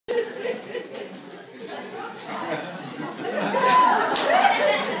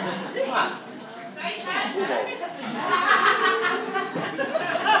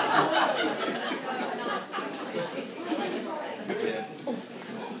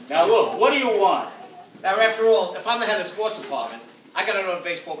Now look, what do you want? Now, after all, if I'm the head of the sports department, I gotta know the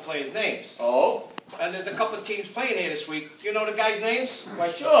baseball players' names. Oh? And there's a couple of teams playing here this week. Do you know the guys' names?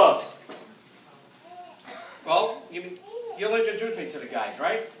 Why, sure. Well, you'll introduce me to the guys,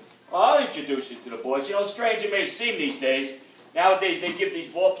 right? Well, I'll introduce you to the boys. You know, strange it may seem these days. Nowadays, they give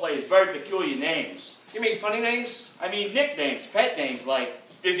these ball players very peculiar names. You mean funny names? I mean nicknames, pet names, like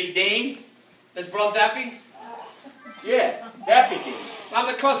Dizzy Dean. There's Bro Daffy. Yeah, Daffy Dean. I'm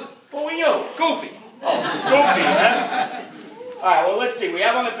the cousin. Who are you? Goofy. Oh, Goofy, huh? All right, well, let's see. We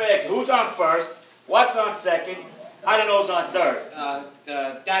have on the bags who's on first, what's on second, I don't know who's on third.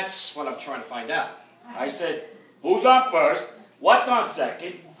 That's what I'm trying to find out. I said, who's on first, what's on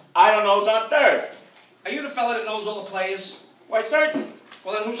second, I don't know who's on third. Are you the fella that knows all the players? Why, certainly.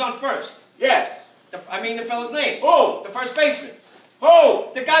 Well, then who's on first? Yes. The fella's name. Who? The first baseman.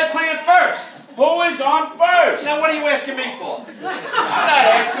 Who? The guy playing first. Who is on first? Now, what are you asking me for? I'm not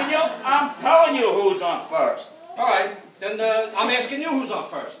asking you. I'm telling you who's on first. All right, then I'm asking you who's on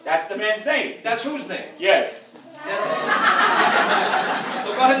first. That's the man's name. That's whose name? Yes. So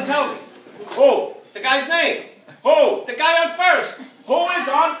go ahead and tell me. Who? The guy's name. Who? The guy on first. Who is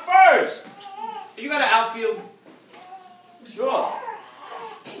on first? You got an outfield. Sure.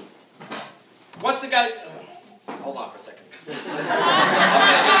 What's the guy? Hold on for a second.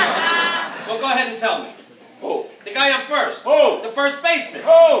 Well, go ahead and tell me. Who? The guy on first. Who? The first baseman.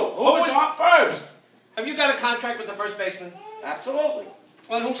 Who is on first? Have you got a contract with the first baseman? Absolutely.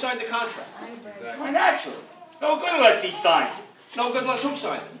 Well, then who signed the contract? Why, naturally. No good unless he signs it. No good unless who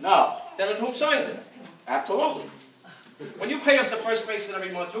signed it? No. Then who signs it? Absolutely. When you pay up the first baseman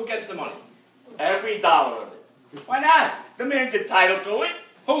every month, who gets the money? Every dollar of it. Why not? The man's entitled to it.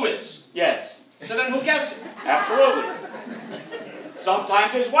 Who is? Yes. So then who gets it? Absolutely.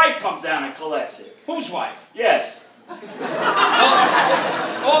 Sometimes his wife comes down and collects it. Whose wife? Yes. All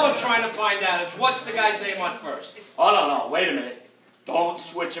I'm trying to find out is what's the guy's name on first? Oh, no, wait a minute. Don't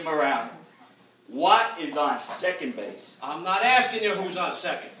switch him around. What is on second base? I'm not asking you who's on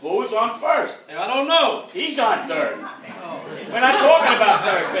second. Who's on first? I don't know. He's on third. We're not talking about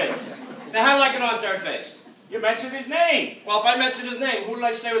third base. Now how do I get on third base? You mentioned his name. Well, if I mentioned his name, who did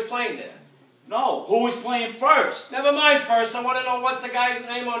I say was playing there? No, who is playing first? Never mind first. I want to know what's the guy's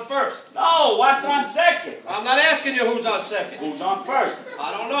name on first. No, what's on second? I'm not asking you who's on second. Who's on first?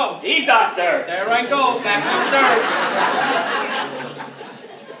 I don't know. He's on third. There I go. Back on third.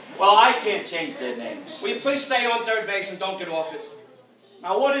 Well, I can't change their names. Will you please stay on third base and don't get off it?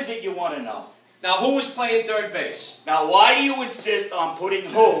 Now, what is it you want to know? Now, who is playing third base? Now, why do you insist on putting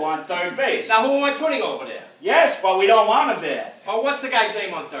who on third base? Now, who am I putting over there? Yes, but we don't want him there. Oh, what's the guy's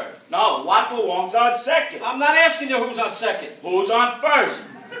name on third? No, what belongs on second? I'm not asking you who's on second. Who's on first?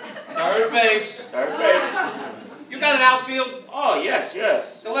 Third base. Third base. You got an outfield? Oh, yes.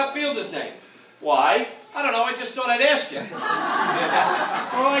 The left fielder's name. Why? I don't know. I just thought I'd ask you.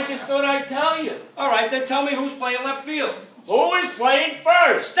 Oh, I just thought I'd tell you. All right, then tell me who's playing left field. Who is playing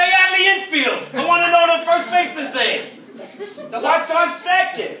first? Stay out of the infield. I want to know the first baseman's name. What's on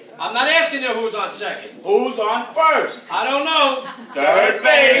second? I'm not asking you who's on second. Who's on first? I don't know. Third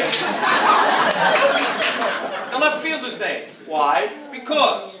base. The left fielder's name. Why?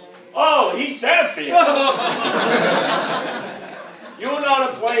 Because. Oh, he's center field. You know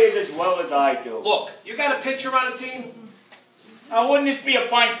the players as well as I do. Look, you got a pitcher on the team? Now, wouldn't this be a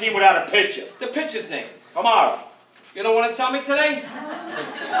fine team without a pitcher? The pitcher's name. Tomorrow. You don't want to tell me today?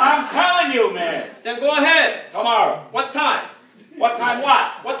 I'm telling you, man. Then go ahead. Tomorrow. What time? What time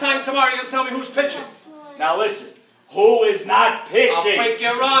what? What time tomorrow are you going to tell me who's pitching? Now listen, who is not pitching? I'll break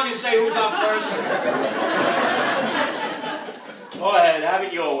your arm, you say who's on first. Go ahead, have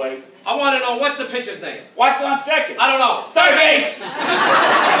it your way. I want to know what's the pitcher's name. What's on second? I don't know. Third base!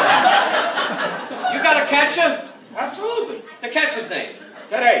 You got a catcher? Absolutely. The catcher's name.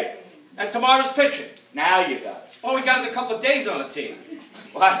 Today. And tomorrow's pitcher. Now you got it. All we got is a couple of days on the team.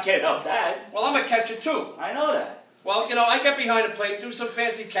 Well, I can't help that. Well, I'm a catcher too. I know that. Well, you know, I get behind the plate, do some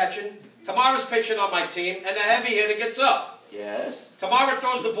fancy catching. Tomorrow's pitching on my team, and the heavy hitter gets up. Yes. Tomorrow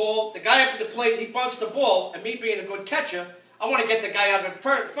throws the ball, the guy up at the plate, he bunts the ball, and me being a good catcher, I want to get the guy out of it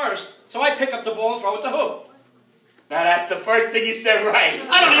first, so I pick up the ball and throw it to who? Now that's the first thing you said right.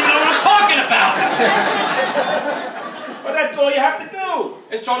 I don't even know what I'm talking about! But that's all you have to do.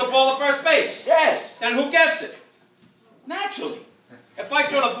 Is throw the ball to first base. Yes. And who gets it? Naturally. If I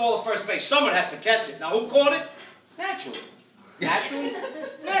throw the ball to first base, someone has to catch it. Now who caught it? Naturally. Naturally?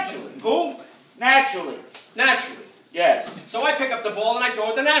 Naturally. Who? Naturally. Naturally. Yes. So I pick up the ball and I throw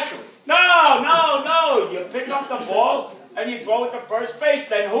it to naturally. No. You pick up the ball, and you throw it to first base,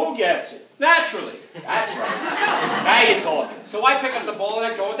 then who gets it? Naturally. That's right. Now you're talking. So I pick up the ball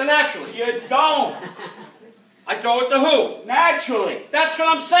and I throw it to naturally. You don't. I throw it to who? Naturally. That's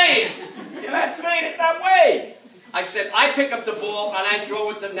what I'm saying. You're not saying it that way. I said I pick up the ball and I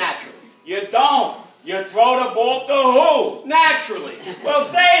throw it to naturally. You don't. You throw the ball to who? Naturally. Well,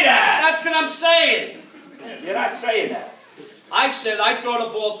 say that. That's what I'm saying. You're not saying that. I said I throw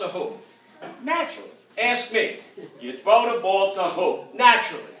the ball to who? Naturally. Ask me. You throw the ball to who?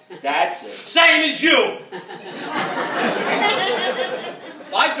 Naturally. That's it. Same as you.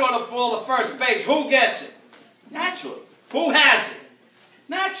 I throw the ball to first base. Who gets it? Naturally. Who has it?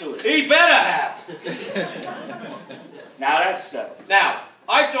 Naturally. He better have it. Now that's settled. Now,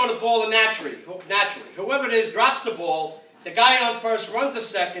 I throw the ball to naturally. Whoever it is drops the ball. The guy on first runs to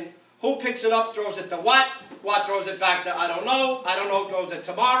second. Who picks it up, throws it to Watt. Watt throws it back to I don't know. I don't know, throws it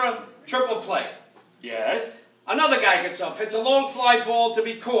to Mara. Triple play. Yes. Another guy gets up, hits a long fly ball to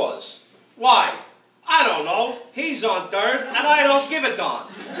because. Why? I don't know. He's on third, and I don't give a darn.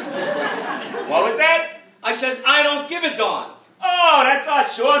 What was that? I says, I don't give a darn. Oh, that's our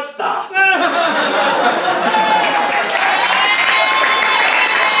shortstop.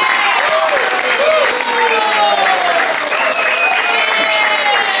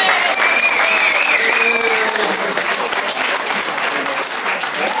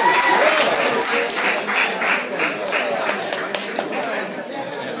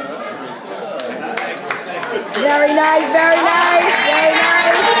 Very nice, very nice.